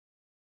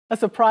A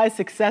surprise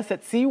success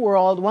at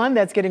SeaWorld, one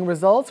that's getting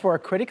results for a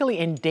critically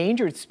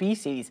endangered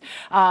species.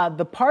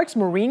 The park's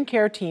marine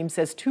care team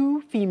says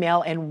 2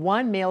 female and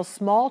 1 male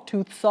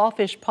small-tooth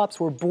sawfish pups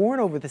were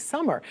born over the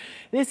summer.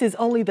 This is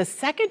only the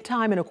 2nd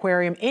time an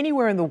aquarium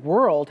anywhere in the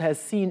world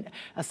has seen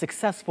a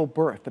successful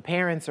birth. The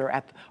parents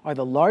are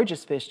the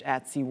largest fish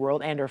at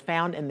SeaWorld and are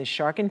found in the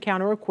Shark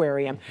Encounter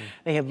Aquarium.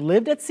 They have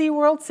lived at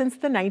SeaWorld since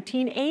the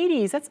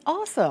 1980s. That's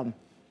awesome.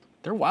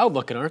 They're wild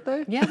looking, aren't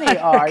they? Yeah, they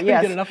are.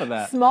 Yes. Get enough of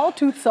that.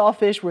 Small-tooth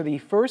sawfish were the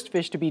first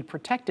fish to be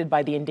protected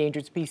by the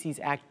Endangered Species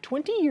Act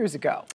 20 years ago.